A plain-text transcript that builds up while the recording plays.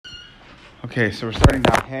Okay, so we're starting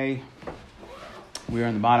Daf Hey. We are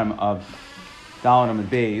on the bottom of Daled Amud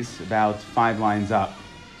Beis, about 5 lines up.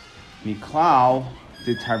 Miklal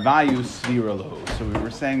de Tarvayu Svira Lahu. So we were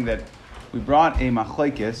saying that we brought a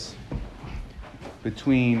machlokes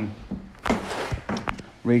between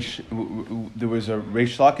there was a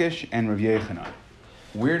Reish Lakish and Rav Yochanan.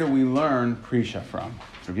 Where do we learn Prisha from?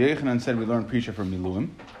 Rav Yochanan said we learn Prisha from Miluim,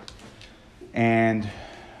 and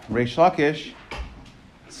Reish Lakish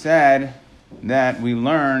said that we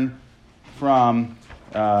learn from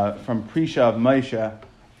Prisha of Moshe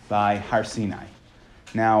by Har Sinai.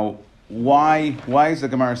 Now, why is the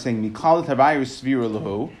Gemara saying Mikal Tavayu Svira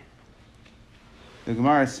Lahu? The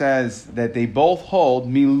Gemara says that they both hold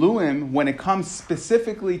Miluim when it comes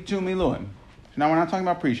specifically to Miluim. Now, we're not talking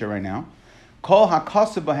about Prisha right now. Kol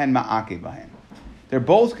HaKasav Bahen Ma'ake Bahen. They're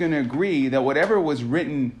both going to agree that whatever was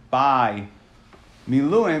written by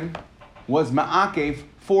Miluim was Ma'akev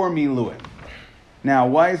for Miluim. Now,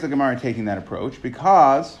 why is the Gemara taking that approach?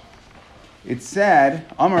 Because it said,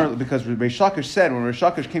 because Reish Lakish said, when Reish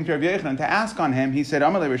Lakish came to Rav Yochanan to ask on him, he said,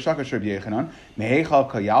 Amar le Reish Lakish Rav Yochanan, Mehechal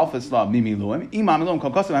kayalfas la mimiluim, imam miluim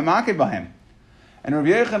kol kasav ha'ma'akev bahem. And Rav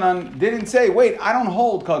Yochanan didn't say, wait, I don't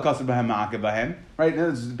hold kol kasav ha'ma'akev bahem. Right?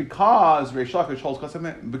 And it's because Reish Lakish holds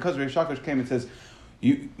kasav, because Reish Lakish came and says,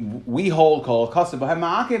 we hold kol kasav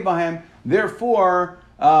ha'ma'akev bahem, therefore,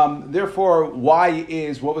 why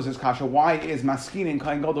is, what was his kasha? Why is maskin and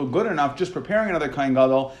kain gadol good enough? Just preparing another kain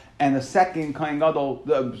gadol and the second kain gadol,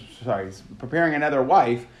 preparing another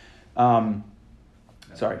wife. Preparing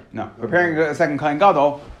a second kain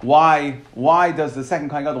gadol. Why does the second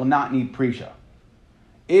kain gadol not need prisha?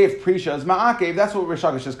 If prisha is ma'akev, that's what Reish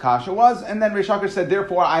Lakish's kasha was. And then Reish Lakish said,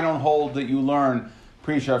 therefore, I don't hold that you learn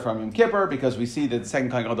prisha from Yom Kippur because we see that the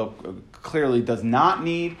second kain gadol clearly does not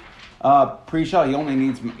need Prisha. He only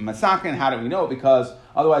needs Masakin. How do we know? Because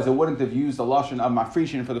otherwise it wouldn't have used the lashon of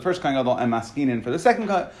Mafrishin for the first Kohen Gadol and Maskinin for the second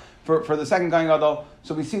for the second Kohen Gadol.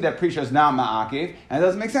 So we see that Prisha is not Ma'akev, and it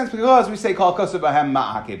doesn't make sense because we say Kol Kosav Bahem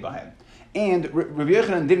Ma'akev Bahem. And Rav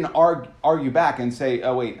Yochanan didn't argue back and say,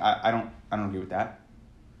 oh wait, I don't agree with that.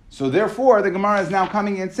 So therefore, the Gemara is now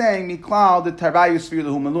coming in saying, Miklal the Tarvayu Svir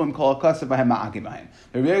Lahu Miluim Kol Kosav Bahem Ma'akev Bahem.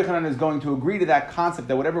 Rav Yochanan is going to agree to that concept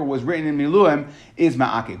that whatever was written in Miluim is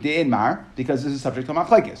Ma'akev. De'edmar, because this is subject to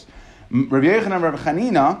Machlokes. Rav Yochanan, Rav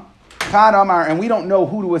Chanina, Chad Amar, and we don't know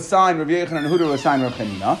who to assign Rav Yochanan and who to assign Rav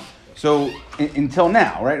Chanina. So until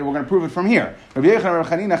now, right? We're going to prove it from here. Rav Yochanan, Rav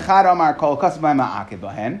Chanina, Chad Amar Kol Kosav Bahem Ma'akev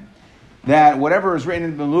Bahem. That whatever is written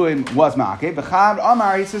in Miluim was Ma'akev. But Chad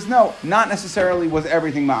Amar, he says, no, not necessarily was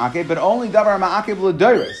everything Ma'akev, but only Davar Ma'akev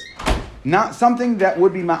L'Doros. Not something that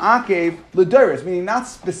would be Ma'akev L'Doros, meaning not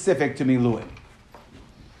specific to Miluim.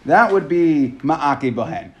 That would be Ma'akev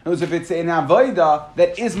Bahen. Notice if it's an Avodah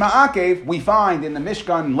that is Ma'akev, we find in the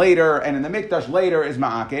Mishkan later and in the Mikdash later is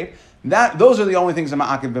Ma'akev. Those are the only things that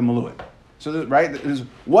Ma'akev B'Miluim. So, right,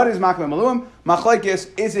 what is Ma'akev B'Miluim? Machlokes,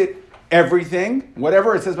 is it everything,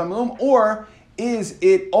 whatever it says B'Miluim, or is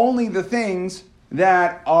it only the things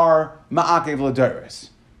that are Ma'akev L'Doros?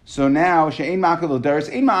 So now, she'ein ma'akev l'doros,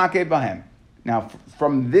 ein ma'akev bahem. Now,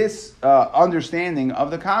 from this understanding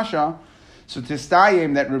of the kasha, so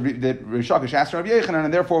tistayim that Reish Lakish asked Rav Yochanan,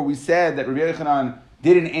 and therefore we said that Rav Yochanan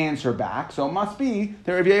didn't answer back. So it must be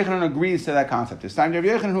that Rav Yochanan agrees to that concept. Tistayim Rav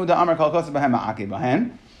Yochanan hu da amar kol kosav bahem ma'akev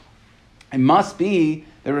bahem. It must be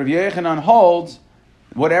that Rav Yochanan holds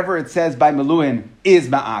whatever it says by Miluim is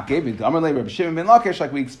Ma'akev. Amar le Rav Shimon ben Lakish,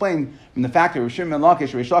 like we explained from the fact that Rav Shimon ben Lakish,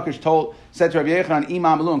 Reish Lakish said to Rav Yochanan,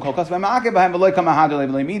 Imam Miluim kol kosav Ma'akev bahem v'lo kama hadol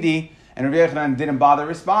le'v'lo midi, and Rav Yochanan didn't bother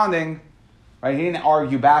responding. Right? He didn't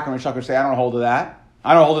argue back, and Reish Lakish say, I don't hold to that.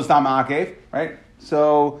 I don't hold it's not Ma'akev. Right?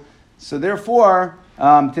 So therefore,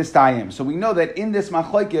 tistayim. So we know that in this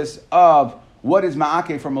machlokes of what is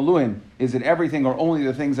Ma'akev from Miluim, is it everything or only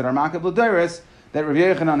the things that are Ma'akev l'Doros, that Rav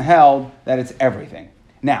Yochanan held that it's everything.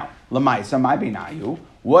 Now, Lamaisa, my binayu,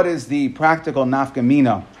 what is the practical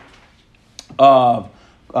nafkamina or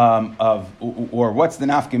what's the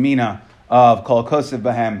nafkamina of kol kosav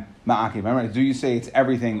bahem ma'akev? Remember, do you say it's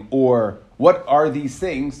everything, or what are these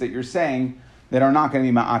things that you're saying that are not going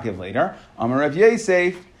to be ma'akev later? Amar Rav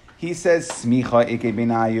Yosef, he says smicha ike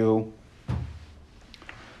binayu.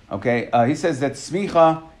 Okay, he says that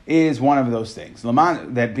smicha is one of those things.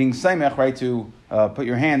 That being samech, right, to put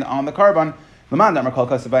your hand on the carbon. So smicha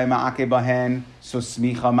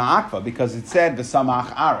ma'akva, because it said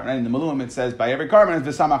v'samach aaron. Right? In the Miluim it says by every carbon it's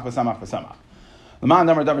v'samach, v'samach, v'samach.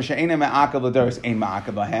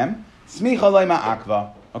 Smicha loy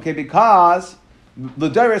ma'akva. Okay, because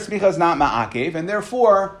l'doros smicha is not ma'akev, and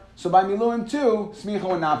therefore, so by Miluim too, smicha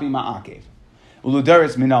would not be ma'akev.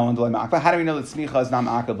 Uludaris minal and delay ma'akva. How do we know that smicha is not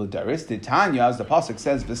ma'akav ludaris? The Tanya, as the pasuk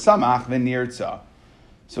says, v'samach v'nirtza.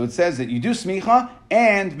 So it says that you do smicha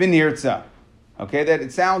and v'nirtza. Okay, that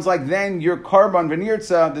it sounds like then your carbon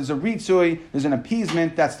v'nirtza, there's a ritzui, there's an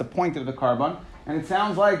appeasement, that's the point of the carbon, and it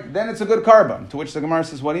sounds like then it's a good carbon, to which the Gemara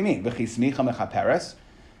says, what do you mean? V'chi smicha mechaperes.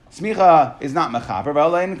 Smicha is not mechaper,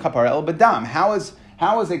 v'alein kapar el bedam. How is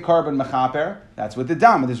a carbon mechaper? That's with the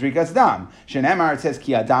dam, with the zrikas dam. Shenemar, it says,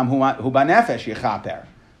 ki adam hu banefesh yechaper.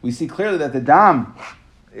 We see clearly that the dam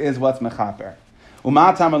is what's mechaper.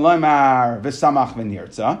 Umatam aloymar v'samach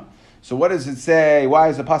v'nirtza. So what does it say? Why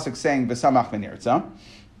is the pasuk saying v'samach v'nirtza?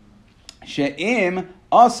 She'im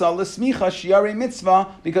asa l'smicha shiari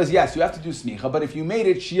mitzvah. Because yes, you have to do smicha, but if you made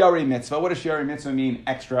it shiari mitzvah, what does shiari mitzvah mean?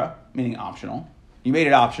 Extra, meaning optional. You made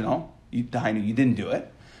it optional. You didn't do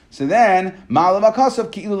it. So then, ma'alav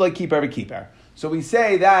akasav ki'ilu le'kiper v'kiper. So we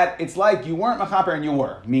say that it's like you weren't mechaper and you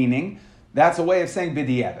were, meaning that's a way of saying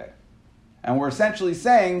b'di'evet. And we're essentially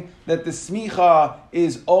saying that the smicha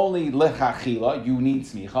is only lechachila, you need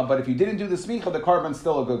smicha, but if you didn't do the smicha, the carbon's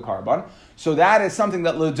still a good carbon. So that is something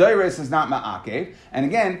that l'doiris is not ma'akev. And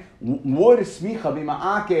again, would smicha be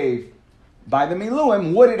ma'akev by the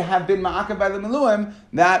miluim? Would it have been ma'akev by the miluim?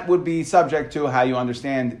 That would be subject to how you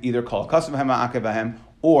understand either kol kasav hem ma'akev bahem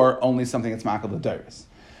or only something that's ma'akev l'doiris.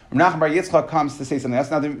 Rav Nachman bar Yitzchak comes to say something else.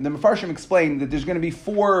 Now the Mefarshim explain that there's going to be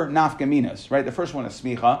 4 nafkaminas, right? The first one is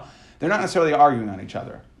smicha. They're not necessarily arguing on each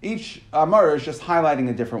other. Each Amar is just highlighting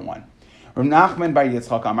a different one. Rav Nachman bar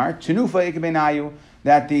Yitzchak Amar, Tenufa ikebenayu,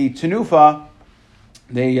 that the Tenufa,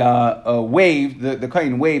 they waved, the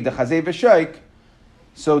Kohen waved the Chazei v'shoik,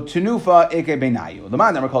 so Tenufa ikebenayu.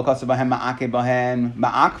 L'man Amar kol kasav bahem ma'ake bahem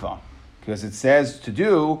ma'akva. Because it says to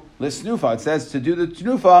do, l'snufa, it says to do the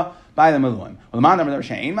Tenufa by the Miluim. L'man Amar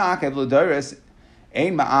she'ein ma'akev l'doris,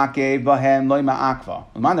 ein ma'akev bahem loy ma'akva.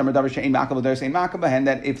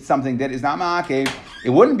 That if something that is not ma'akev, it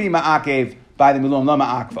wouldn't be ma'akev by the milum lo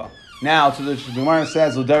ma'akva. Now, so the Gemara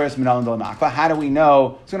says l'daris minal lo ma'akva. How do we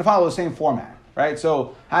know? It's going to follow the same format, right?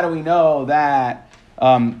 So how do we know that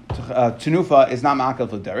tenufa is not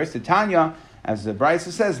ma'akev l'daris? The Tanya, as the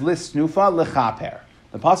Brisa says, l'snufa l'chaper.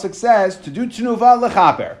 The pasuk says to do tenufa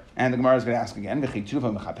l'chaper, and the Gemara is going to ask again, v'chi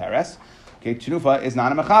tenufa mechaperes. Okay, tenufa is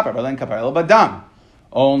not a mechaper, but then kaper el badam.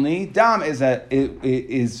 Only dam is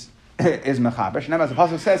mechaper. Shnei, as the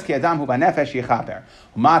pasuk says, ki adam hu banefesh yechaper.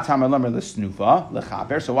 Uma tam elomer l'snufa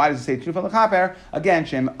lechaper. So why does it say tenufa lechaper? Again,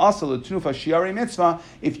 shem asal tenufa shiari mitzvah.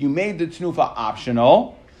 If you made the tenufa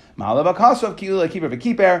optional, ma'alav akasav ki'u lekiper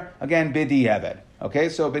v'kiper. Again, b'di'eved. Okay,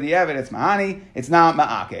 so b'di'eved it's ma'ani. It's not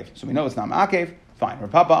ma'akev. So we know it's not ma'akev. Fine.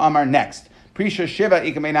 Rav Papa Amar next. Prisha shiva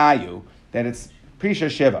ikamenayu. That it's prisha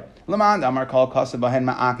shiva. L'man Amar kol kasav bahen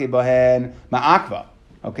ma'akev bahen ma'akva.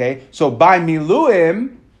 Okay, so by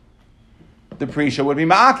miluim, the prisha would be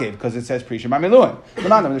ma'akev because it says prisha by miluim.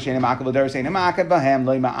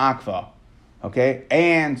 Okay,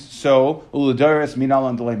 and so uludaris minal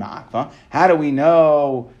and delay ma'akva. How do we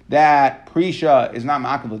know that prisha is not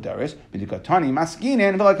ma'akev uludaris? B'dikatani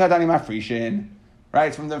maskinin v'lakatani mafrishin. Right,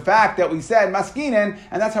 it's from the fact that we said maskinin,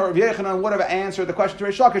 and that's how Rav Yechanan would have answered the question to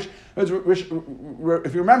Rish Lakish.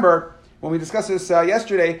 If you remember, when we discussed this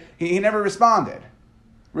yesterday, he never responded.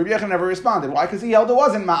 Rabbi Yechanan never responded. Why? Because he held it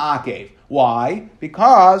wasn't ma'akev. Why?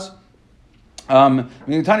 Because right?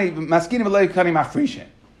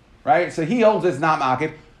 So he holds it's not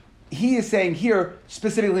ma'akev. He is saying here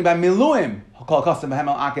specifically by miluim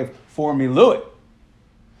for miluim.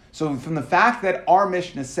 So from the fact that our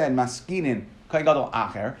Mishnah said maskinin kain gadol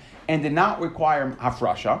acher and did not require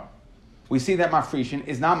hafrasha, we see that mafrishin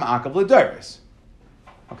is not ma'akev l'doris.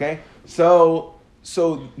 Okay, so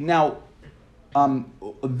now.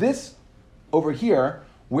 This over here,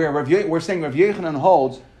 where we're saying Rav Yechanan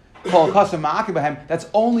holds, called Kasam Ma'akev Bahem, that's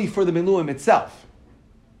only for the Miluim itself.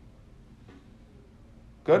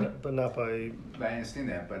 Good? But not by... I understand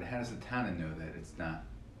that, but how does the Tana know that it's not?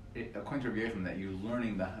 According to Rav Yechanan, that you're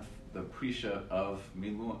learning the Prisha of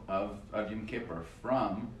Yom Kippur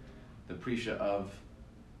from the Prisha of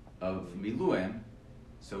Miluim.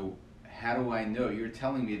 So how do I know? You're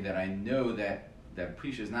telling me that I know that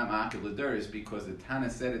Prisha is not Ma'akev L'Doris because the Tana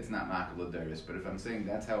said it's not Ma'akev L'Doris. But if I'm saying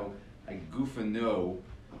that's how I goofa know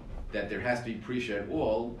that there has to be Prisha at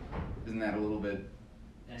all, isn't that a little bit...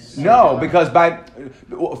 No, because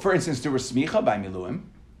for instance, there was smicha by miluim.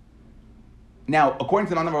 Now, according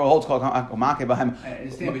to the number of holds called Ma'akev Bahem... I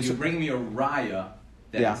understand, but you're bringing me a raya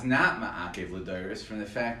that it's not Ma'akev L'Doris from the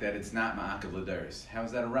fact that it's not Ma'akev L'Doris. How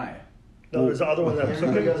is that a raya? No, there's the other ones that are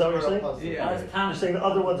psukim. Is that what you're saying? Yeah. You're saying the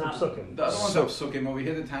other ones are psukim. The other ones are psukim, but we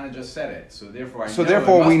hear the Tana just said it. So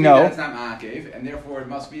therefore, we know that it's not ma'akev, and therefore it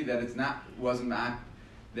must be that wasn't ma'akev.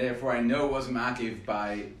 Therefore, I know it wasn't ma'akev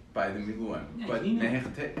by the miluim. Yeah, but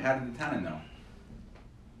how did the Tana know?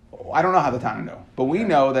 I don't know how the Tana know, but we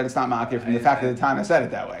know that it's not ma'akev from the fact that the Tana said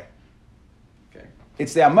it that way. Okay.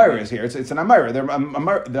 It's the Amiras here. It's an Amira. The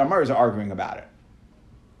Amiras are arguing about it.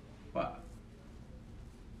 What?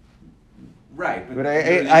 Right, but I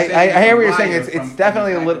hear what you're saying. It's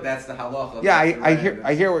definitely a little. That's the halacha. Yeah,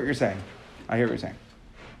 I hear what you're saying. I hear what you're saying.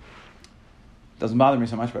 Doesn't bother me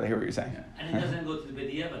so much, but I hear what you're saying. Yeah. And it doesn't go to the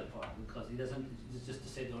B'diavad part because he doesn't. It's just to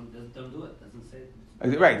say don't do it. Doesn't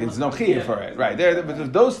say. Right, there's no chiyuv for it. Right,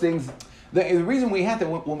 but those things. The reason we had to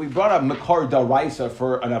when we brought up makar daraisa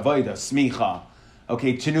for an avodah smicha,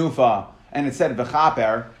 okay, tenufa, and it said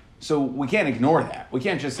v'chaper. So we can't ignore that. We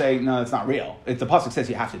can't just say, no, it's not real. The pasuk says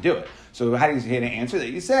you have to do it. So how do you answer that?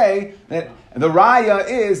 You say that the raya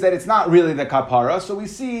is that it's not really the kapara. So we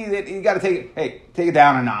see that you got to take it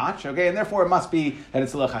down a notch, okay? And therefore it must be that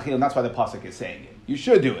it's a lechachil, and that's why the pasuk is saying it. You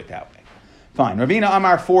should do it that way. Fine. Ravina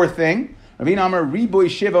Amar, fourth thing. Ravina Amar,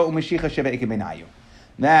 riboy shiva u'mashicha shiva ikebenayu.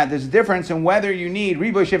 Now, there's a difference in whether you need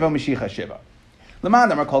riboy shiva u'mashicha shiva. Now,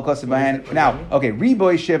 okay,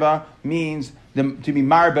 riboy shiva means to be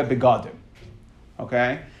marba begadim,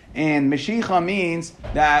 okay, and meshicha means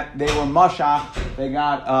that they were mashach, they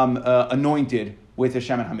got anointed with the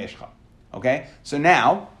shemen hamishcha, okay. So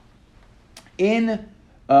now,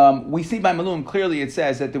 we see by Malum clearly it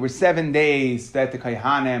says that there were 7 days that the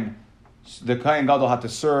Kohen Gadol had to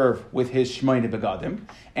serve with his shmeine begadim,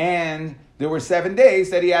 and there were 7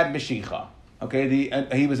 days that he had meshicha, okay,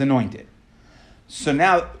 he was anointed. So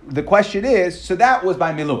now the question is, so that was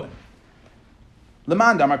by Miluim.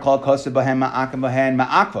 Because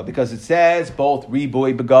it says both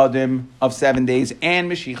riboy begadim of 7 days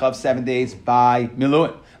and meshicha of 7 days by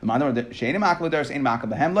Miluim.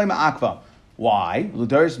 Why?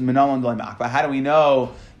 How do we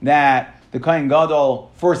know that the Kohen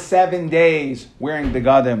Gadol for 7 days wearing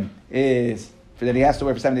begadim is that he has to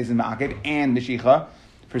wear for 7 days in ma'akev and meshicha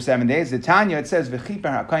for 7 days? The Tanya, it says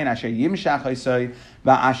v'chiper hakayin asher yimshach haisay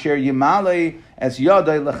va'asher yimalei es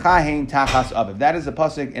yodai lechahin tachas aviv. That is the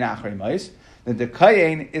pasuk in Achrei Mos that the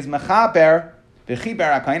kayin is mechaper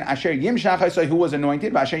v'chiper hakayin asher yimshach haisay, who was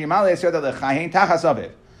anointed va'asher yimalei es yodai lechahin tachas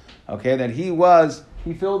aviv. Okay, that he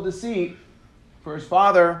filled the seat for his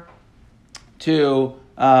father to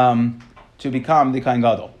become the Kohen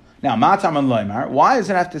Gadol. Now, matam and loymar. Why does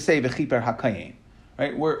it have to say v'chiper hakayin?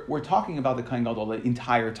 Right, we're talking about the Kohen Gadol the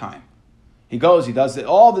entire time. He goes, he does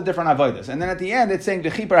all the different avodas, and then at the end it's saying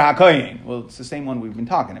v'chiper hakoyin. Well, it's the same one we've been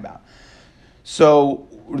talking about. So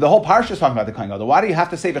the whole parsha is talking about the Kohen Gadol. Why do you have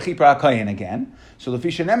to say v'chiper hakoyin again? So the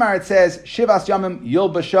Fisher Nemar, it says shivas yamim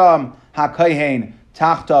yilbasham hakoyin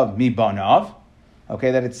tachtav mibanav. Okay,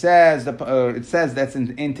 that it says that's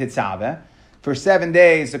in Tetzaveh. For 7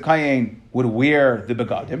 days the Kohen would wear the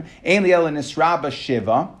begadim. Ein liel nisraba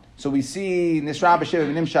shiva. So we see Nisra Shiva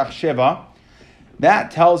Nimshach Shiva.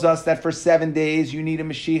 That tells us that for 7 days you need a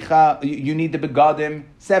Mashicha, you need the Begadim.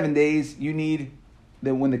 7 days you need,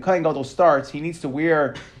 when the Kohen Gadol starts, he needs to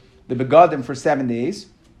wear the Begadim for 7 days.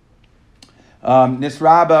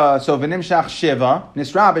 Nisraba, so V'nimshach Shiva.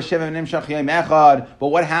 Nisraba Shiva V'nimshach Yom Echad. But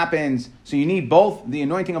what happens? So you need both the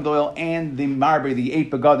anointing of the oil and the Marbe, the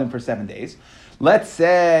 8 Begadim for 7 days. Let's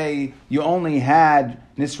say you only had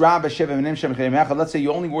Nisra B'Shiva V'Nimshach Yom Echad. Let's say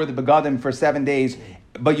you only wore the Begadim for 7 days,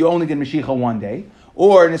 but you only did Mashicha 1 day.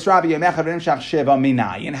 Or Nisra B'Yom Echad V'Nimshach Shiva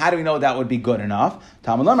Minai. And how do we know that would be good enough?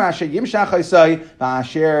 Talmud Lomar Asher Yimshach Haisai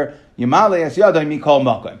V'Asher Yimale Es Yadai Mikol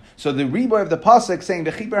Makom. So the reboy of the pasuk saying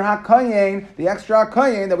V'Chiper HaKayin, the extra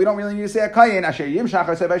Kayin that we don't really need to say HaKayin, Asher Yimshach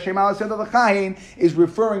Haisai V'Asher Yimale Es Yadai L'Chayin, is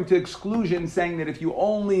referring to exclusion, saying that if you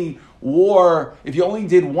only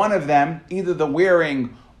did one of them, either the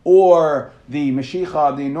wearing or the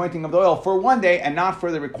Mashicha, the anointing of the oil, for 1 day, and not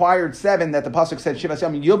for the required 7 that the pasuk said Shivas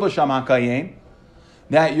Yom Yilbasham HaKayin,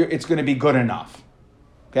 that it's going to be good enough.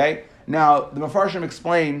 Okay? Now, the Mefarshim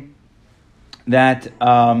explain that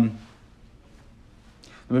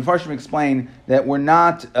we're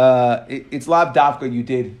not, it's lav davka you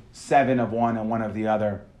did 7 of one and 1 of the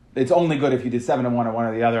other. It's only good if you did 7 of one and 1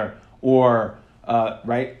 of the other, or,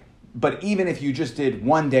 right? But even if you just did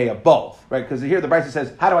 1 day of both, right? Because here the Brisa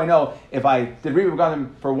says, how do I know if I did Riba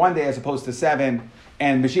Begadim for 1 day as opposed to 7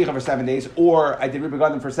 and Mashicha for 7 days, or I did Riba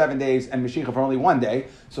Begadim for 7 days and Mashicha for only 1 day?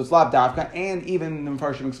 So it's lav davka. And even the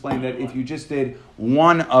Mefarshim explained that if you just did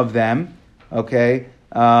one of them, okay,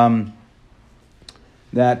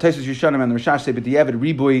 that Taisus Yishanim and the Rashash say, but the Evid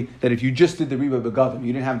Ribui, that if you just did the Ribui Begadim,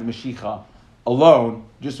 you didn't have the Mashicha alone,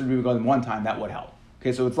 just the Ribui Begadim one time, that would help.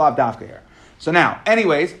 Okay, so it's Lav Dafka here. So now,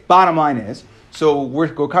 anyways, bottom line is, so we're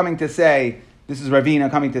coming to say, this is Ravina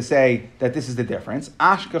coming to say that this is the difference.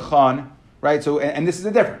 Ashkechan, right? So, and this is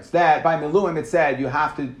the difference, that by Miluim it said you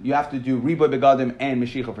have to do Ribui Begadim and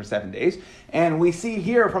Mashicha for 7 days. And we see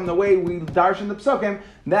here from the way we darshan the Psukim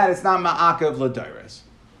that it's not Ma'akev L'Dairis.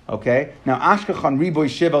 Okay? Now, Ashkechan Ribui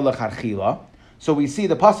Shiva L'Charchila. So we see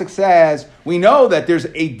the pasuk says we know that there's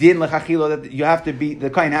a din l'chachila that you have to be the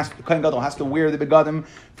kohen gadol has to wear the begadim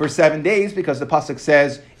for 7 days because the pasuk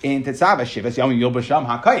says in Tetzaveh Shivas Yom Yobasham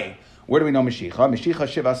HaKayim. Where do we know Mashicha? Mashicha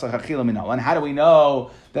Shivas l'chachila minal. And how do we know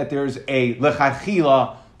that there's a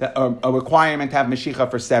l'chachila a requirement to have Mashicha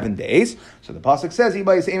for 7 days? So the pasuk says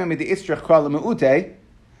Iba Yisayim Midi Istrich Kral Meute.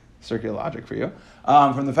 Circular logic for you.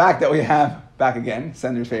 From the fact that we have, back again,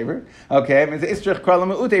 sender's favorite, okay, from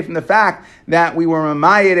the fact that we were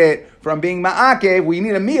mamayed it from being ma'akev, we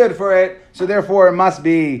need a miyad for it, so therefore it must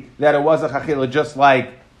be that it was a chachila just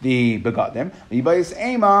like the begadim.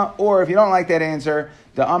 Or if you don't like that answer,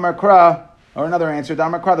 the Amar Kra, or another answer, the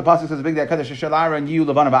Amar Kra, the pasuk says, Big Day Kadesh Shalara and you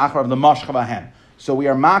Levana Ba'achar of the Mashcha Bahem. So we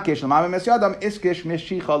are makish, Lamam Mesyadam, Iskish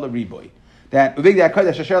Mishicha L'Riboy. That Big Day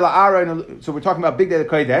Kodesh Asher La'ara, so we're talking about Big Day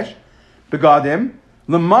Kodesh, Begadim,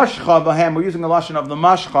 L'Mashcha Bahem, we're using the lashon of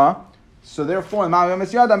L'Mashcha, so therefore, Ma'am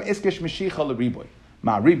Yadam Iskish Mashicha L'Riboy.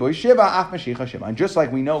 Ma'riboy Shiva, Af Mashicha Shiva. And just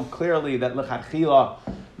like we know clearly that L'Chadchila,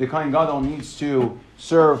 the Kohen Gadol needs to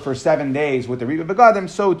serve for 7 days with the Riboy Begadim,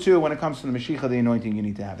 so too, when it comes to the Mashicha, the anointing, you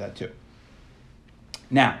need to have that too.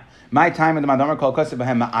 Now, my time in the Mandamar called Kosev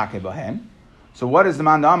Bahem Ma'ake Bahem. So what is the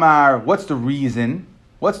Mandamar? What's the reason?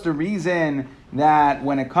 What's the reason that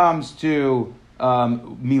when it comes to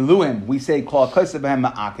miluim, we say kol kosev b'hem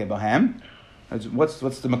ma'ake b'hem? What's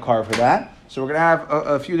the makar for that? So we're going to have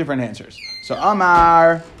a few different answers. So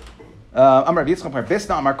Amar Yitzchak Par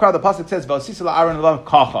Bisna Amar Kra, the pasuk says v'osisa la'aron alav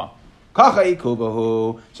kacha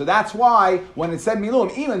ikubahu. So that's why when it said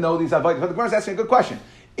miluim, even though these avodas, the Gemara is asking a good question.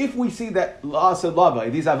 If we see that la'asad lava,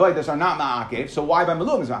 these avodas are not ma'akev, so why by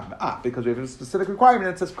miluim is ma'akev? Because we have a specific requirement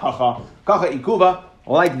that says kacha ikuba.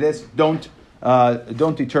 Like this, don't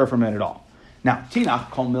deter from it at all. Now, Tinach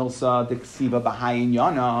kol milsa deksiva b'hayin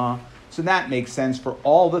yana. So that makes sense for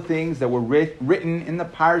all the things that were written in the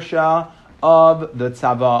parsha of the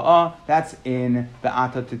tzava'ah. That's in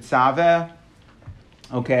Be'ata Tetzaveh.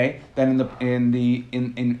 Okay, then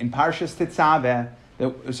in Parshas Tetzaveh.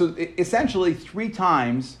 So essentially 3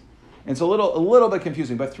 times. It's a little bit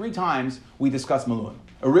confusing, but 3 times we discuss Maluim.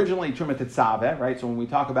 Originally, Truma Tetzaveh, right? So when we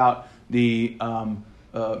talk about the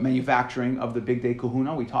manufacturing of the Big Day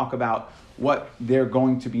Kahuna, we talk about what they're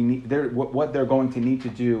going to need to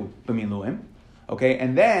do b'miluim. Okay,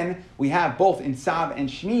 and then we have both in Tzav and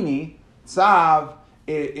Shmini. Tzav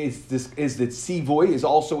is the tzivoy, is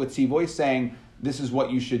also a tzivoy saying this is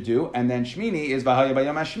what you should do, and then Shmini is v'haya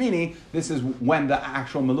b'yom hashmini. This is when the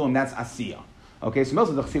actual miluim, that's asiyah. Okay, so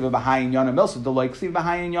milsa d'chsiva b'hayin yana, milsa d'loy chsiva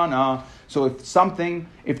b'hayin yana. So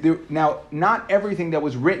not everything that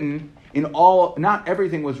was written not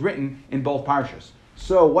everything was written in both parshas.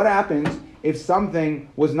 So what happens if something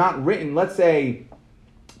was not written? Let's say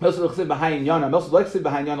let's say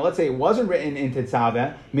it wasn't written in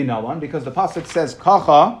Tetzaveh Minalan because the pasuk says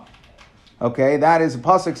kacha. Okay, that is a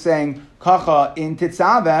pasuk saying kacha in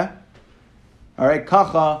Tetzaveh. All right,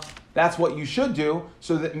 kacha. That's what you should do.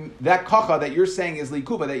 So that kacha that you're saying is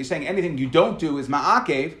likuba, that you're saying anything you don't do is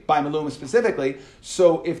ma'akev, by maluma specifically.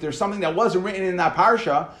 So if there's something that wasn't written in that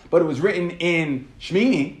parsha, but it was written in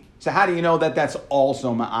Shmini, so how do you know that that's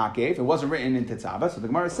also ma'akev? It wasn't written in Tetzaveh. So the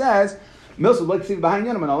Gemara says,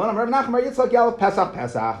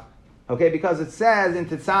 okay, because it says in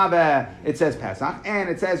Tetzaveh, it says Pesach, and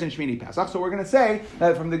it says in Shmini Pesach. So we're going to say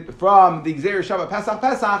that from the Gzeir Shabbat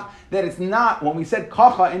Pesach, that it's not, when we said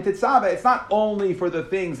Kacha in Tetzaveh, it's not only for the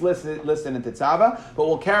things listed in Tetzaveh, but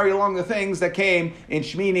we'll carry along the things that came in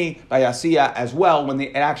Shmini by Asiyah as well when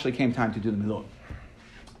it actually came time to do the Miluim.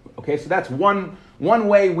 Okay, so that's one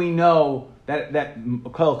way we know that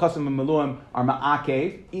Kol Chasam and Miluim are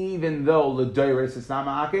Ma'akev, even though L'Doiris is not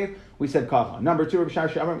Ma'akev. We said Kacha. Number 2, Rabbi Shai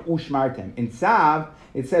Amar Ushmartem. In Tzav,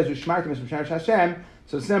 it says Ushmartem is Rabbi Shai Hashem.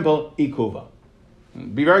 So simple, Ikuva.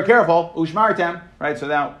 Be very careful, Ushmartem. Right. So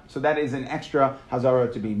that is an extra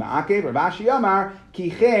Hazara to be Ma'akev. Rabbi Ashi Amar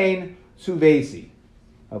Kichein Tsuvesi.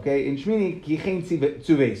 Okay. In Shmini Kichein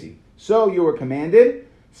Tsuvesi. So you were commanded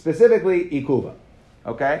specifically Ikuva.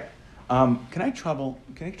 Okay. Can I trouble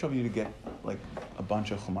you to get like a bunch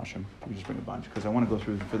of chumashim? We just bring a bunch because I want to go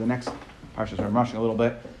through for the next parshas. I'm rushing a little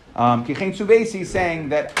bit. Kichein Tsuvesi saying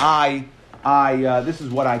that I this is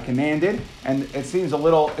what I commanded, and it seems a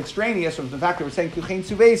little extraneous from the fact that we're saying Kuchein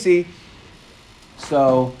Suvesi.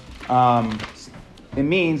 So it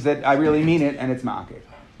means that I really mean it, and it's ma'akev.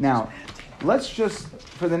 Now, let's just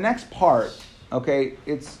for the next part. Okay,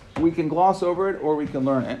 we can gloss over it or we can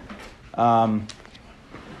learn it.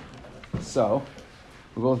 So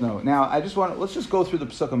we both know. Now, let's just go through the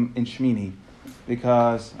Pesukim in Shmini,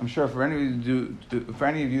 because I'm sure for any of you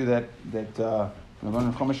that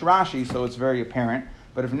learn Chumash Rashi, so it's very apparent.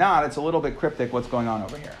 But if not, it's a little bit cryptic what's going on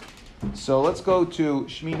over here. So let's go to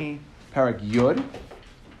Shmini Parak Yud.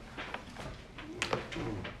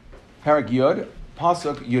 Parak Yud,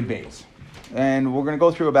 Pasuk Yud Beis. And we're going to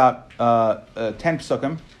go through about 10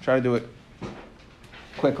 Pesukim. Try to do it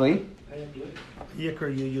quickly.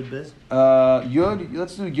 Yikr Yud Biz. Yud,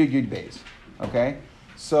 let's do Yud Beis. Okay?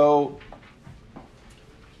 So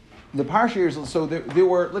the parsha here is, so there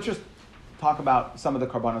were, let's just talk about some of the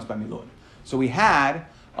karbanos by Milun. So we had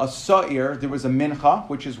a sa'ir, there was a mincha,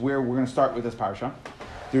 which is where we're going to start with this parsha.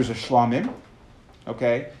 There's a shlamim.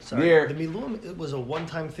 Okay? Sorry, the Milum, it was a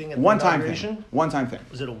one-time thing at the inauguration? One-time thing.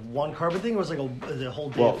 Was it a one-carbon thing, or was it a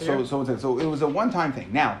whole day Well, affair? so it was a one-time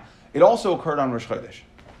thing. Now, it also occurred on Rosh Chodesh.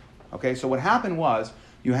 Okay, so what happened was,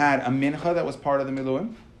 you had a mincha that was part of the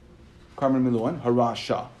Miluim, Karban Miluim,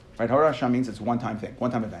 Harasha. Right? Harasha means it's a one-time thing,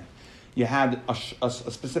 one-time event. You had a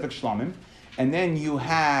specific shlamim, and then you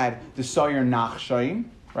had the Sa'ir Nachshayim,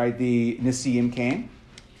 right? The Nesiim came.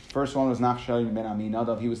 First one was Nachshayim ben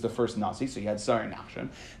Aminadav. He was the first Nasi, so you had Sa'ir Nachshayim.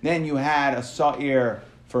 Then you had a Sa'ir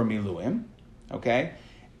for Miluim, okay?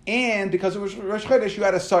 And because it was Rosh Chodesh, you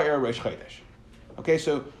had a Sa'ir Rosh Chodesh. Okay,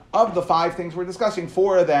 so of the 5 things we're discussing,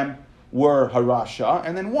 4 of them were Harasha,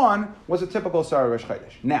 and then 1 was a typical Sa'ir Rosh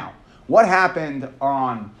Chodesh. Now, what happened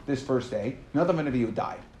on this first day? Nadav and Avihu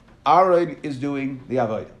died. Aaron is doing the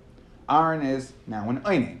Avodah. Aaron is now an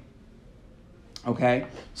Eining. Okay?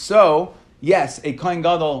 So, yes, a Kohen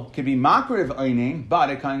Gadol could be Makriv Eining,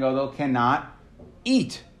 but a Kohen Gadol cannot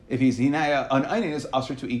eat. If he's an Eining, is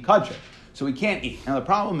usher to eat Kadshah. So he can't eat. Now the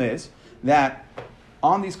problem is that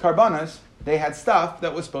on these karbanas, they had stuff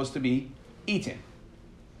that was supposed to be eaten.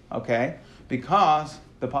 Okay? Because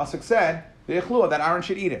the Pasuk said, that Aaron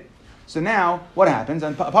should eat it. So now, what happens?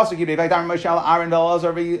 And Pasuk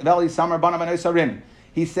Aaron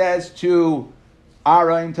he says to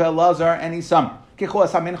Aaron, to Elazar, and Isamar,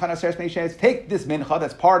 take this mincha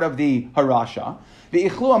that's part of the harasha.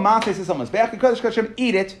 Eat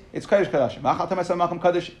it. It's kodesh kodashim.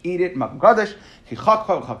 Kodesh. Eat it. Makom kodesh.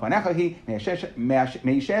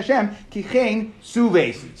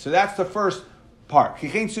 So that's the first part.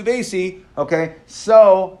 Okay.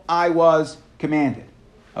 So I was commanded.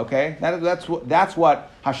 Okay. That's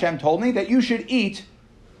what Hashem told me, that you should eat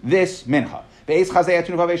this mincha. And the chazei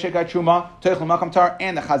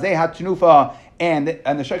hatnufa and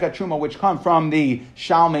the shekat truma, which come from the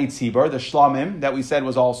shalmei tzibur, the shlamim that we said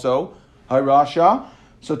was also harasha.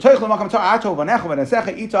 So because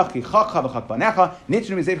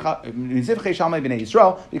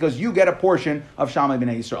you get a portion of shalmei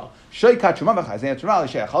b'nei Yisrael.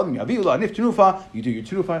 You do your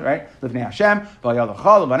tenufa, right?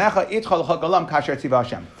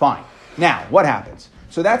 Fine. Now, what happens?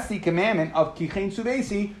 So that's the commandment of Kichein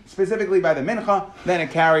Suvesi, specifically by the Mincha, then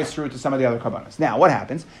it carries through to some of the other Karbanos. Now, what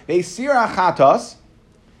happens? Ve'sir achatos,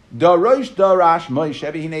 darosh darash Moshe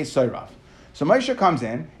b'hinei soirav. So Moshe comes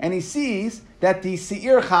in, and he sees that the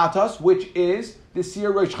Seir Chatos, which is the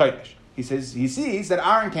Seir Rosh Chodesh. He sees that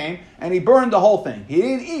Aaron came, and he burned the whole thing. He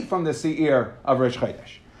didn't eat from the Seir of Rosh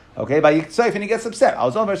Chodesh. Okay, by Yitzayif, and he gets upset.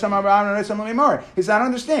 He said, I don't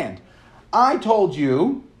understand. I told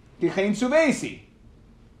you, Kichein Suvesi.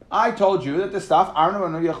 I told you that the stuff,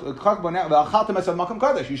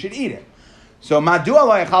 you should eat it. So, why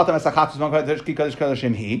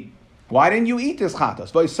didn't you eat this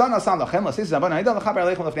chatos?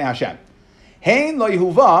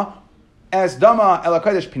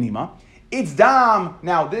 Its dam,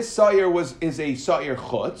 now this sa'ir is a sa'ir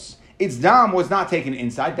chutz. Its dam was not taken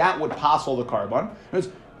inside. That would passel the carbon.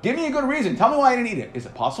 Give me a good reason. Tell me why I didn't eat it. Is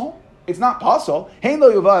it passel? It's not possible. So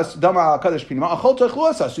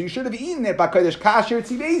you should have eaten it by Kodesh Kasher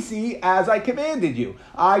Tzivesi as I commanded you.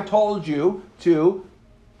 I told you to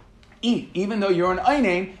eat. Even though you're an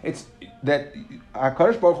Eining, it's that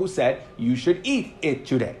HaKadosh Baruch Hu said you should eat it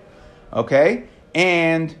today. Okay?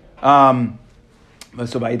 And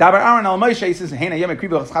so by Dabar Aaron al Moshe, he says, Hena Yom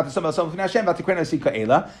Ekrivu Chatasam V'Asam V'Nei Hashem V'Tikrenu Sika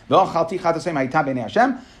Eila V'Ochalti Chatasam Ha'itam B'Nei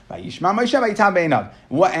Hashem V'Yishma Moshe V'Yitam B'Einav.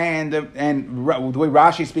 And the way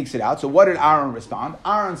Rashi speaks it out. So what did Aaron respond?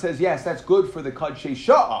 Aaron says, yes, that's good for the Kadshei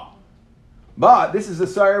Sha'ah, But this is the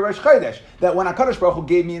Sari Rosh Chodesh, that when HaKadosh Baruch Hu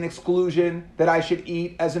gave me an exclusion that I should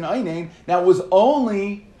eat as an Einin, that was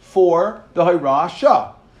only for the Hayrah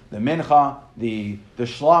Shah, the Mincha, the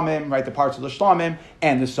Shlamim, right, the parts of the Shlamim,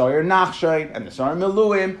 and the Sari Nachshay, and the Sari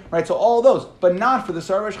Miluim, right, so all those, but not for the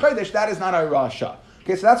Sari Rosh Chodesh. That is not Hayrah Shah.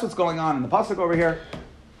 Okay, so that's what's going on in the pasuk over here.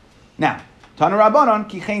 Now, Tana Rabbanon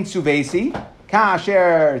ki chen tsuvesi,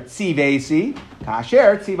 kasher tzivesi,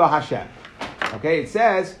 kasher tziva Hashem. Okay, it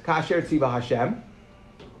says kasher tziva Hashem.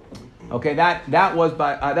 Okay, that was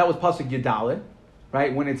pasuk Yudalid,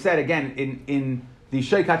 right? When it said again in the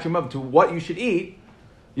Sheikat Shemav to what you should eat,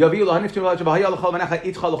 Yaviu lahanif tu l'chol manecha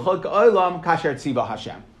itcha l'chol ka'olam kasher tziva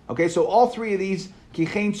Hashem. Okay, so all three of these ki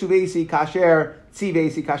chen tsuvesi, kasher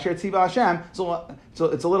tzivesi, kasher tziva Hashem. So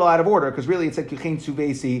it's a little out of order because really it said kichein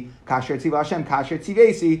tzuvesi, kasher tziva Hashem, kasher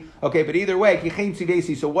tzivesi. Okay, but either way, kichein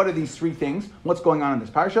tzuvesi. So what are these three things? What's going on in this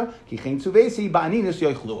parsha? Kichein tzuvesi ba'aninus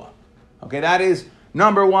yoichlua. Okay, that is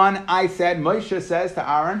number one. I said Moshe says to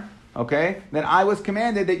Aaron, okay, that I was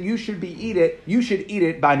commanded that you should eat it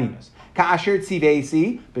ba'aninus. Kasher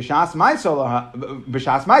tzivesi b'shas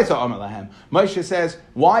ma'isa omer lahem. Moshe says,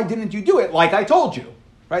 why didn't you do it like I told you?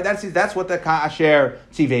 Right, that's what the kasher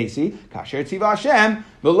tzivesi, kasher tziva Hashem,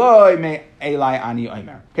 v'loi me elai ani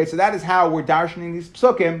omer. Okay, so that is how we're darshaning these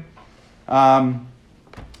psukim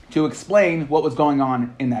to explain what was going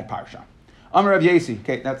on in that parsha. Amar Rav Yesi.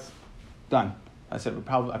 Okay, that's done. I said I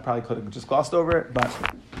probably could have just glossed over it, but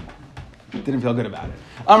didn't feel good about it.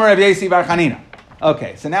 Amar Rav Yesi bar Chanina.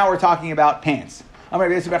 Okay, so now we're talking about pants. Amar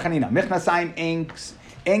Rav Yesi bar Chanina. Michnasayim en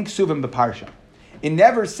ksuvim b'parsha. It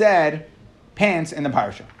never said pants in the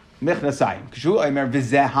parsha. When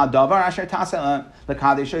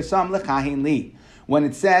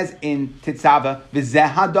it says in Tetzava,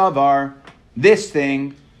 v'zeh this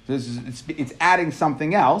thing, it's adding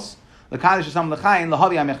something else. Okay,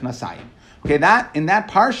 that in that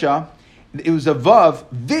parsha, it was a vav,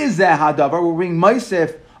 v'zeh hadavar, we're being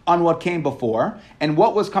meisif on what came before, and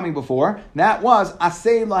what was coming before, that was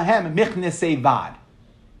asay lahem michnesei vad.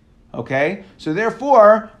 Okay, so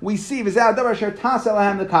therefore we see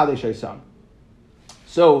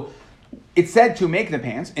so it said to make the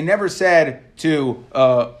pants. It never said to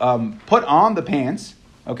put on the pants.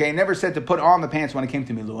 Okay, it never said to put on the pants when it came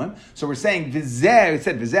to miluim. So we're saying it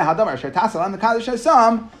said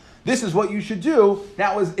this is what you should do.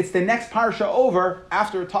 It's the next parsha over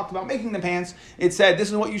after it talked about making the pants. It said this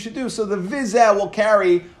is what you should do. So the vizeh will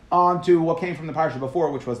carry on to what came from the parsha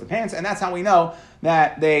before, which was the pants, and that's how we know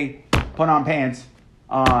that they put on pants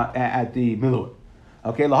at the miluim.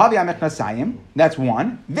 Okay, lahavi amechnasayim. That's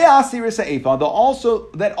one. Ve'asir se'efa.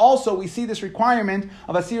 That also we see this requirement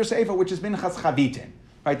of asir se'efa, which is minchas chavitin.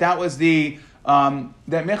 Right, that was that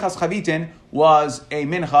minchas chavitin was a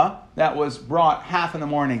mincha that was brought half in the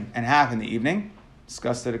morning and half in the evening.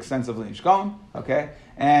 Discussed it extensively in Shkolm. Okay,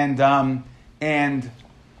 and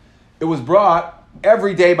it was brought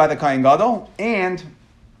every day by the Kohen Gadol, and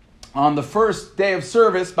on the first day of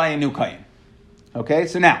service by a new Kohen. Okay,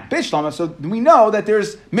 so now, Bishlama, so we know that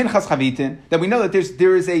there's Minchas Chavitin, that we know that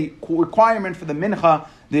there is a requirement for the Mincha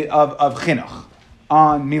of Chinuch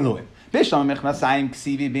on Miluim. Bishlama Mechnasayim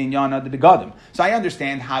Ksivi Binyana de Begadim. So I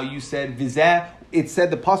understand how you said Vizeh. It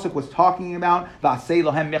said the pasuk was talking about Vasei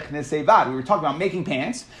Lohem Mechnesei Vad. We were talking about making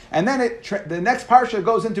pants, and then the next parsha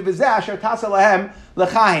goes into Vizeh Asher Tasa Lahem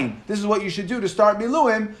Lechahim. This is what you should do to start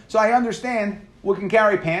Miluim. So I understand we can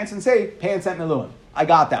carry pants and say pants at Miluim. I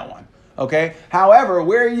got that one. Okay. However,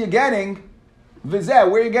 where are you getting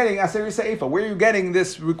Vizeh? Where are you getting Aser Seifa? Where are you getting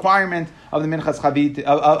this requirement of the Minchas Chavit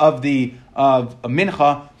of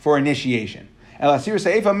Mincha for initiation? El Aser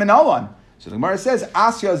Seifa Minalon. So the Gemara says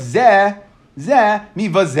Asya Zeh mi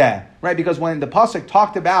vazeh, right? Because when the pasuk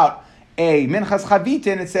talked about a minchas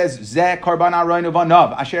chavitin, it says Zeh karban araynu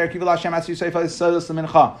vanav asher kivul Hashem asu seifa sadas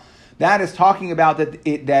mincha. That is talking about that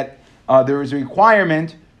there is a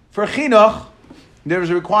requirement for chinuch. There is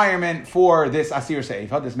a requirement for this asir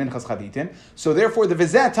seifa, this minchas chavitin. So therefore, the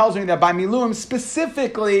vizeh tells me that by miluim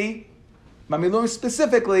specifically,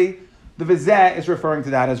 the vizeh is referring to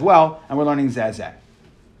that as well, and we're learning zeh.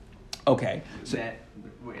 Okay, so.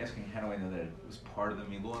 We're asking, how do I know that it was part of the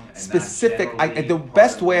miluim? Specific. The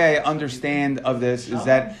best way I understand of this is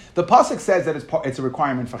that the pasuk says that it's a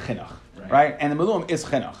requirement for chinuch, right? And the miluim is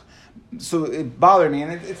chinuch. So it bothered me,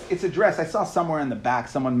 and it's addressed. I saw somewhere in the back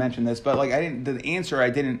someone mentioned this, but I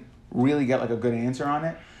didn't really get a good answer on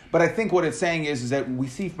it. But I think what it's saying is that we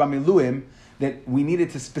see from miluim that we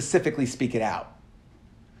needed to specifically speak it out.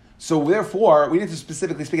 So therefore, we need to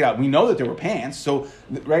specifically speak it out. We know that there were pants, so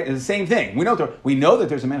right, it's the same thing. We know that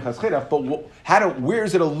there's a minchas chidduch, but where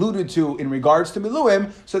is it alluded to in regards to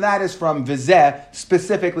miluim? So that is from vizeh,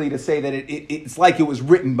 specifically to say that it's like it was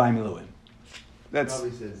written by miluim. That's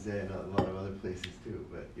probably says zeh in a lot of other places too,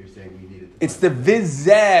 but you're saying we needed to. It's the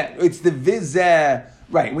vizeh.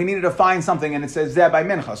 Right, we needed to find something, and it says zeh by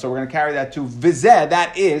mincha, so we're going to carry that to vizeh.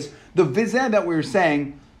 That is the vizeh that we were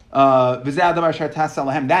saying. That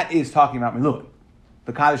is talking about miluim.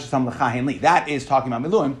 The kaddish is l'chahen li. That is talking about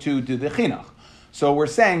miluim to do the chinuch. So we're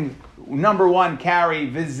saying number one,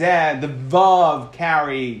 carry vizeh, the vav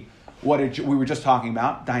carry what we were just talking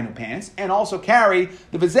about, dino pants, and also carry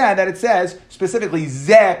the vizeh that it says specifically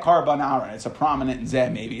zeh karban aron. It's a prominent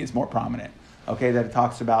zeh, maybe it's more prominent. Okay, that it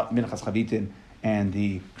talks about minchas chavitin and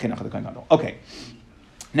the chinuch of the kohen gadol. Okay.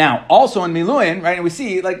 Now, also in Miluim, right, and we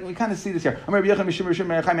kind of see this here. Where do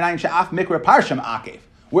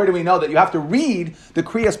we know that you have to read the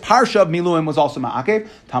Kriyas Parsha of Miluim was also Ma'akev?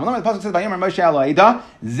 The Pasuk says,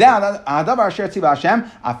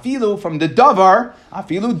 afilu from the Davar,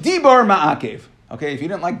 afilu Dibor Ma'akev. Okay, if you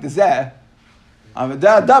didn't like the Zeh,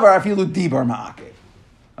 Davar afilu Dibor Ma'akev.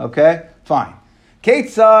 Okay, fine.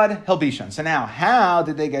 Ketzad Helbishan. So now, how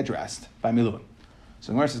did they get dressed by Miluim? So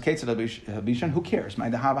the Gemara says, Ketzad Helbishan, who cares? My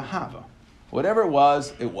dahava hava. Whatever it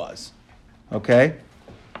was, it was. Okay?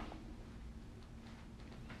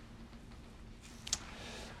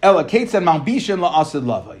 Ela Ketzad Malbishan la'asid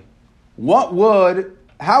lavai.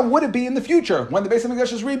 How would it be in the future when the Beis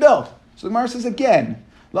HaMikdash is rebuilt? So the Gemara says again,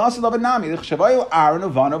 they'll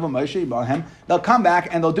come back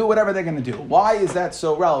and they'll do whatever they're going to do. Why is that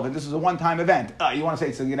so relevant? This is a one-time event. You want to say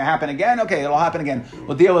it's going to happen again? Okay, it'll happen again.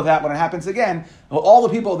 We'll deal with that when it happens again. All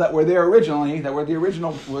the people that were there originally, that were the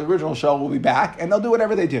original show, will be back, and they'll do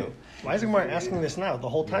whatever they do. Why is Gemara asking this now? The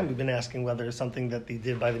whole time we've been asking whether something that they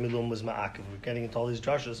did by the Miluim was ma'akev. We're getting into all these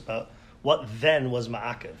drushes about what then was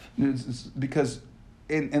ma'akev. It's because,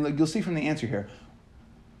 and you'll see from the answer here,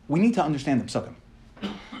 we need to understand the psukim.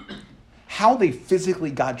 How they physically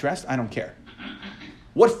got dressed, I don't care.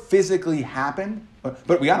 What physically happened,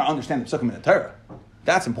 but we got to understand the psukim in the Torah.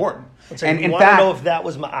 That's important. And we want to know if that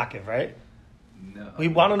was ma'akev, right? No. We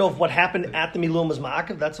want to know if what happened at the Miluim was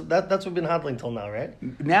ma'akev. That's what we've been handling till now, right?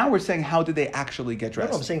 Now we're saying, how did they actually get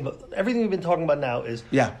dressed? No, I'm saying, but everything we've been talking about now is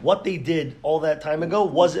what they did all that time ago.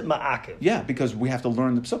 Was it ma'akev? Yeah, because we have to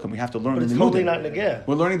learn the psukim. We have to learn the limudim. But it's totally not negeh.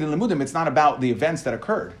 We're learning the limudim. It's not about the events that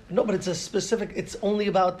occurred. No, but it's only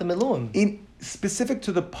about the Miluim. Specific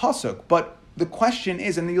to the pasuk, but the question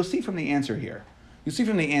is, and you'll see from the answer here,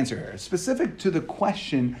 specific to the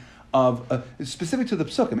question of, specific to the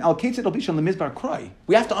psukim, al ketzad al bishon lemizbar krai.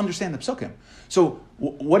 We have to understand the psukim. So,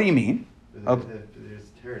 what do you mean? There's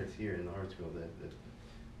teretz here in the article that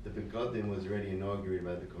the begadim was already inaugurated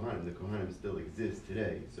by the Kohanim. The Kohanim still exist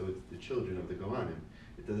today, so it's the children of the Kohanim.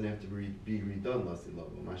 It doesn't have to be redone, lasid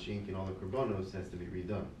lavo. Mashink and all the korbanos has to be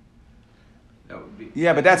redone.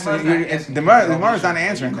 Yeah, but that's the Gemara is not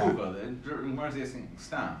answering that. The Gemara is asking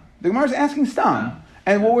stam. The Gemara is asking stam,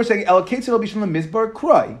 and what we're saying, el ketzad al bishon lemizbar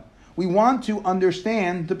krai. We want to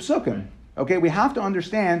understand the psukim. Okay, we have to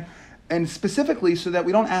understand, and specifically so that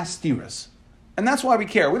we don't ask stiras. And that's why we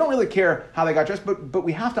care. We don't really care how they got dressed, but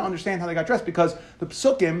we have to understand how they got dressed because the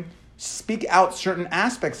psukim speak out certain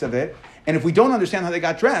aspects of it. And if we don't understand how they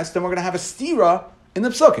got dressed, then we're going to have a stira in the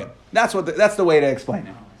psukim. That's the way to explain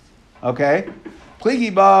it. Okay?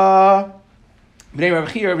 Pligi ba bnei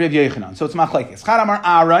Rav Chia, Rav Yochanan. So it's machlekes. Chad amar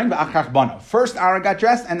Aaron v'achach bano. First Aaron got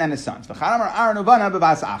dressed, and then his sons. V'chad amar Aaron uvana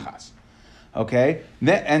b'vas achas. Okay?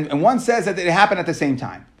 And one says that it happened at the same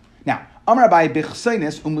time. Now, Amar Abai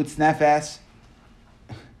b'chseinis umutznefes.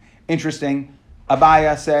 Interesting.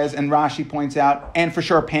 Abaya says, and Rashi points out, and for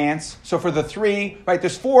sure pants. So for the three, right,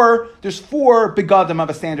 there's four begadim of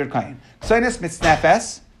a standard kain. Kseinis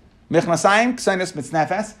mitznefes, michmasayim, kseinis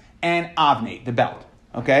mitznefes, and avnei, the belt.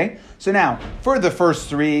 Okay? So now, for the first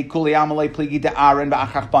three, kuli amalei pligi de Aaron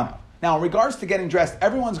ba'achach bana. Now, in regards to getting dressed,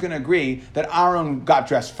 everyone's going to agree that Aaron got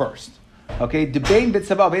dressed first. Okay? Debein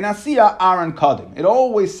b'tzava v'nasiya Aaron kadim. It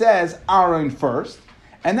always says Aaron first,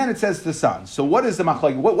 and then it says the son. So what is the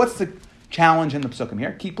machlok? What's the challenge in the psukim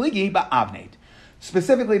here? Ki pligi ba'avnei.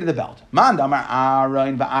 Specifically to the belt. Man damar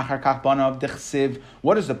Aaron va'achar kach banav dechsiv.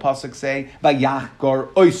 What does the pasuk say?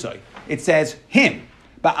 Va'yachgor oisai. It says him.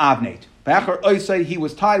 Ba'avnei. Va'achar oisai, he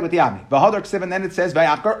was tied with the avnei. V'hadar ksiv, and then it says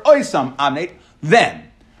va'achar oisam avnei, them.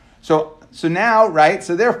 So now, right,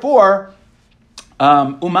 so therefore,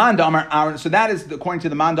 Uman damar Aaron, so that is according to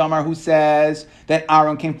the Man damar who says that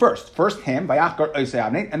Aaron came first. First him, va'achar oisai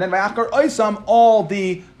avnei, and then va'achar oisam, all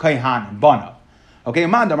the kaihanim, banav. Okay,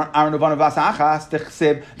 by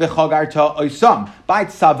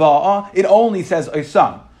tzava'a, it only says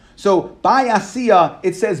oisam. So by asiya,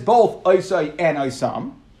 it says both oisai and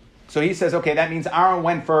oisam. So he says, okay, that means Aaron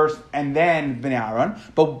went first and then Bnei Aaron.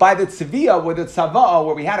 But by the tziviyah, with the tzava'a,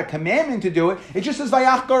 where we had a commandment to do it, it just says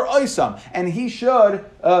vayachgar oisam. And he should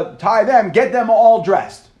tie them, get them all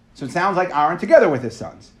dressed. So it sounds like Aaron together with his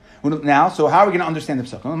sons. Now, so how are we going to understand the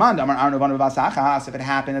psukim? If it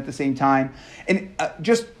happened at the same time. And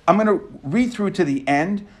I'm going to read through to the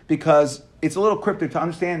end because it's a little cryptic to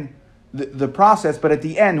understand the process, but at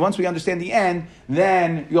the end, once we understand the end,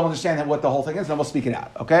 then you'll understand what the whole thing is, and we'll speak it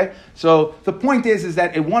out, okay? So the point is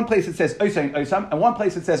that in one place it says oisam, oisam, and one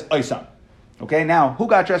place it says oisam. Okay, now, who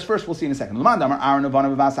got dressed first? We'll see in a second.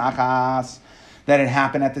 That it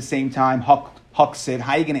happened at the same time. Haksid,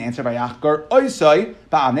 how are you going to answer?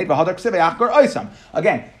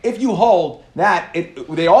 Again, if you hold that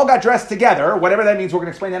they all got dressed together, whatever that means, we're going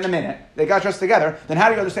to explain that in a minute. They got dressed together, then how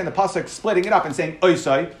do you understand the pasuk splitting it up and saying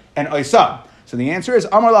oisai and oisam? So the answer is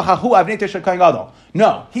Amar lachahu avnei teshel kohen gadol.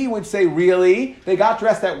 No, he would say, really? They got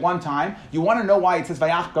dressed at one time. You want to know why it says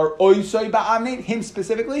vayachgar oisai ba'avnei, him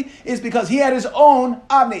specifically, is because he had his own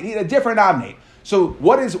avnei. He had a different avnei. So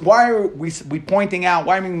why are we pointing out,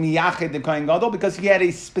 why are we miyached the kohen gadol? Because he had a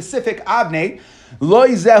specific avnei. Lo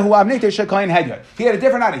zehu avnei teshel kohen hedyot. He had a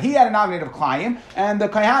different avnei. He had an avnei of klayim, and the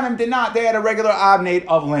kohanim did not. They had a regular avnei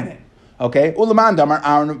of linen. Okay? Ulaman damar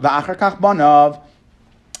Aaron v'achar kach banav,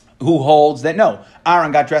 who holds that no,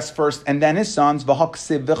 Aaron got dressed first and then his sons.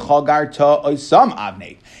 V'haksiv v'chagarta oisam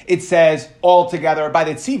avnei. It says all together by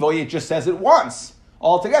the tzivoy. It just says it once.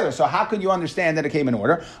 All together. So how could you understand that it came in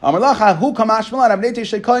order? That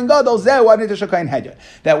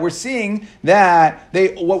we're seeing that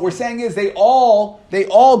what we're saying is they all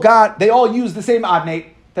used the same avnei.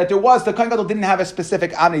 That there was, the Kohen Gadol didn't have a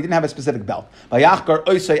specific avnei, didn't have a specific belt. So why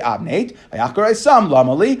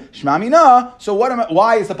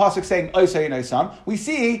is the pasuk saying oisay and oisam? We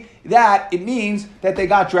see that it means that they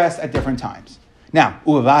got dressed at different times. Now,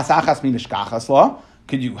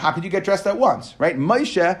 how could you get dressed at once, right?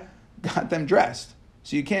 Moshe got them dressed.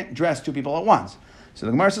 So you can't dress two people at once. So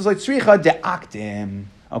the Gemara says, like, tzricha de'aktim.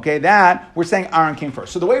 Okay, that, we're saying Aaron came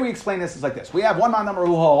first. So the way we explain this is like this. We have one man number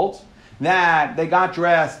who holds that they got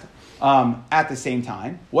dressed at the same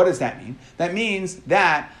time. What does that mean? That means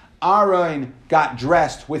that Aaron got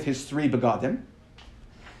dressed with his 3 begadim.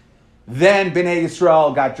 Then Bnei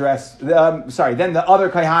Yisrael got dressed, then the other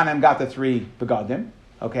Kohanim got the 3 begadim.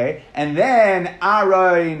 Okay, and then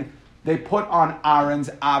Aaron, they put on Aaron's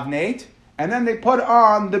avnei, and then they put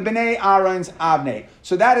on the Bnei Aaron's avnei.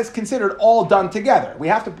 So that is considered all done together. We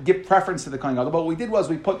have to give preference to the Kohen Gadol, but what we did was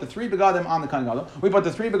we put the 3 begadim on the Kohen Gadol, we put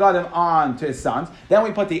the 3 begadim on to his sons, then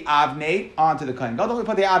we put the avnei onto the Kohen Gadol, we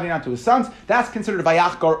put the avnei onto his sons. That's considered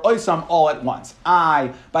vayachgar oisam all at once.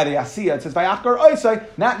 By the Asiya, it says vayachgar oisai.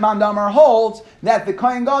 That Mandamar holds that the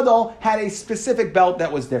Kohen Gadol had a specific belt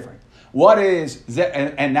that was different. What is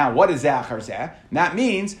now? What is zeh achar zeh? That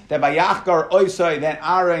means that vayachgar oisai, then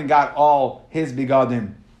Aaron got all his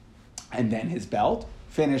begadim, and then his belt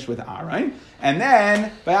finished with Aaron, and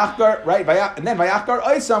then vayachgar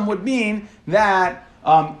oisam would mean that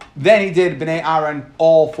then he did bnei Aaron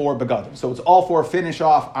all 4 begadim. So it's all 4 finish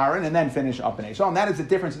off Aaron and then finish up bnei. So and that is the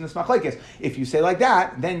difference in this machlekes. If you say like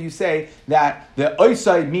that, then you say that the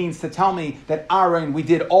oisai means to tell me that Aaron, we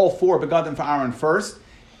did all 4 begadim for Aaron first.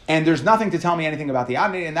 And there's nothing to tell me anything about the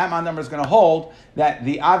avnei, and that man number is going to hold that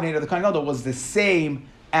the avnei of the Kohen Gadol was the same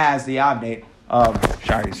as the avnei of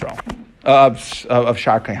Shar Yisrael, of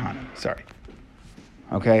Shar Kohanim. Sorry.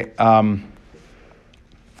 Okay. Let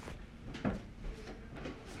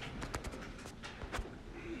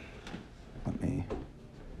me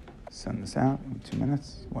send this out in 2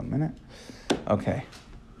 minutes, 1 minute. Okay.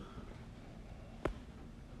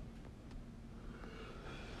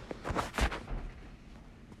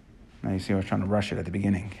 Now you see I was trying to rush it at the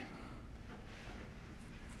beginning.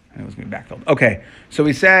 And it was going to be backfilled. Okay, so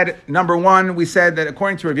we said, number 1, we said that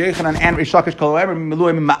according to Rav Yochanan and Rish Lakish Koloever,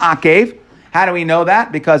 Miluim Ma'akev. How do we know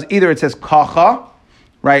that? Because either it says Kacha,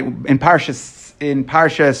 right, in Parshas,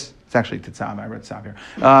 it's actually Tetzaveh, I wrote Tzav here.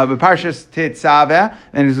 But Parshas Tetzaveh,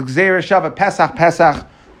 and it's Gzeira Shava Pesach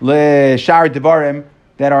Le Shar Devarim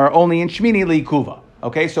that are only in Shmini Li'ikuva.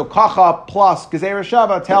 Okay, so Kacha plus Gzeira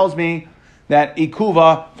Shava tells me that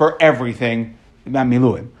ikuva for everything,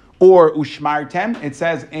 miluim. Or ushmartem, it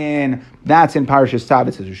says that's in Parashas Tav,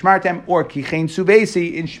 it says ushmartem, or kichein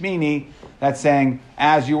suvesi in Shmini, that's saying,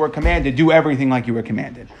 as you were commanded, do everything like you were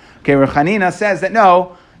commanded. Okay, Rechanina says that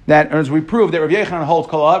no, that, as we proved, that Rav Yechanan holds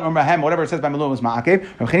kol ha'am, whatever it says by Milum is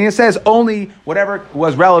ma'akev. Rav Chanina says only whatever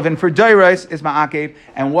was relevant for Deiros is ma'akev.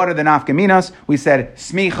 And what are the nafkaminas? We said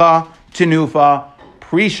smicha, tenufa,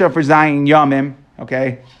 prisha for zayin yamim,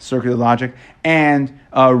 okay, circular logic, and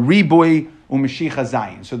ribui u'mashicha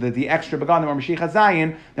zayin. So that the extra begadim or mashicha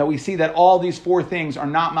zayin, that we see that all these four things are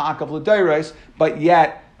not ma'akev l'Deiros, but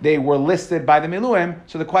yet they were listed by the Miluim.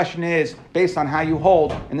 So the question is, based on how you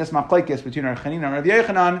hold in this machlekes between Rav Chanina and Rav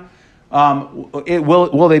Yechanan,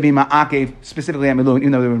 will they be ma'akev specifically at Miluim,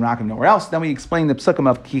 even though they were ma'akev nowhere else? Then we explain the psukim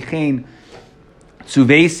of Kichein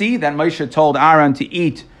Tzuvesi, that Moshe told Aaron to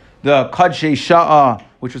eat the Kadshei Sha'ah,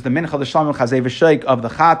 which was the Mincha, the Shalom, Chazei V'Sheik of the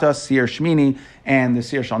Chata, Sir Shmini, and the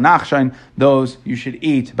Sir Shal Nachshain. Those you should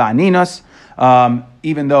eat ba'aninas,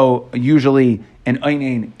 even though usually an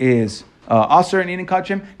einin is Aser and eating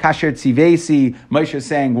kachim. Kasher tzivesi, Moshe is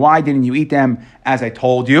saying, why didn't you eat them as I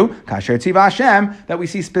told you? Kasher tziva Hashem, that we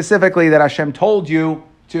see specifically that Hashem told you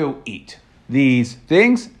to eat these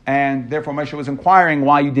things, and therefore Moshe was inquiring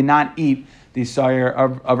why you did not eat the Sayer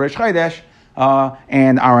of Rosh Chodesh,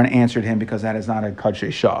 and Aaron answered him because that is not a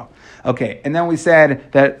Kadshei Shah. Okay, and then we said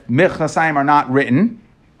that Michnasayim are not written.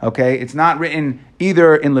 Okay, it's not written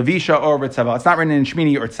either in Levisha or Ritzavah. It's not written in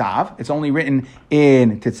Shmini or Tzav. It's only written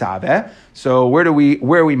in Tetzaveh. So where are we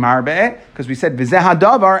marbe? Because we said V'zeh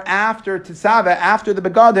hadavar after Tetzaveh, after the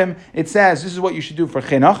Begadim, it says this is what you should do for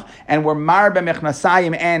Chinuch, and we're marbe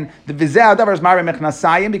mechnasayim, and the V'zeh hadavar is marbe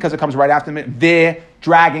mechnasayim because it comes right after the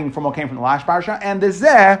dragging from what came from the last parsha, and the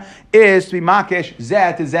Zeh is to be makish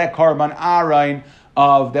Zeh to Zeh karban arayin.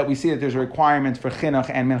 Of that, we see that there's a requirement for chinuch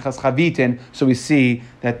and minchas chavitin. So we see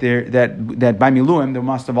that that by miluim there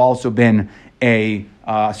must have also been a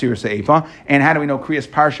sira seifa. And how do we know kriyas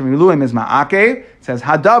parsha miluim is ma'akev? It says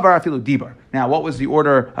hadavar afilu dibar. Now, what was the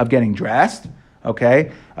order of getting dressed?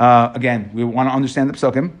 Okay, again, we want to understand the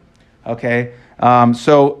psukim. Okay,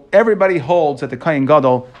 so everybody holds that the Kohen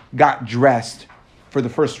Gadol got dressed for the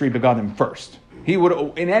first three begadim first. He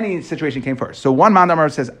would, in any situation, came first. So one mandamar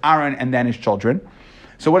says Aaron and then his children.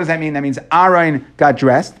 So what does that mean? That means Aaron got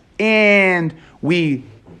dressed and we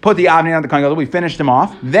put the avnei on the Kohen Gadol. We finished him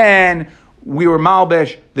off. Then we were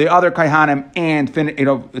malbish the other Kohanim and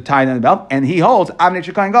tied in the belt. And he holds avnei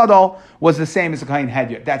shel Kohen Gadol was the same as the Kohen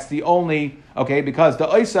Hedyot. That's the only because the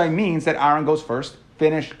Oisai means that Aaron goes first,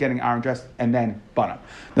 finish getting Aaron dressed, and then bana.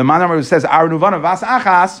 The mandamar who says Aaron uvana vas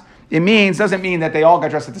achas, doesn't mean that they all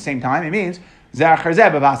got dressed at the same time. It means that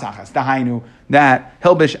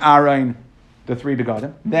Hilbish Aaron, the three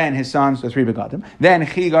begadim, then his sons, the three begadim, then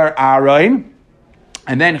Chigar Aaron,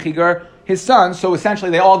 and then Chigar his sons. So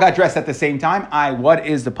essentially, they all got dressed at the same time. What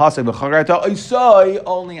is the pasuk?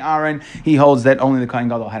 Only Aaron. He holds that only the Kohen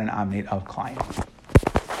Gadol had an avnei of Klayim.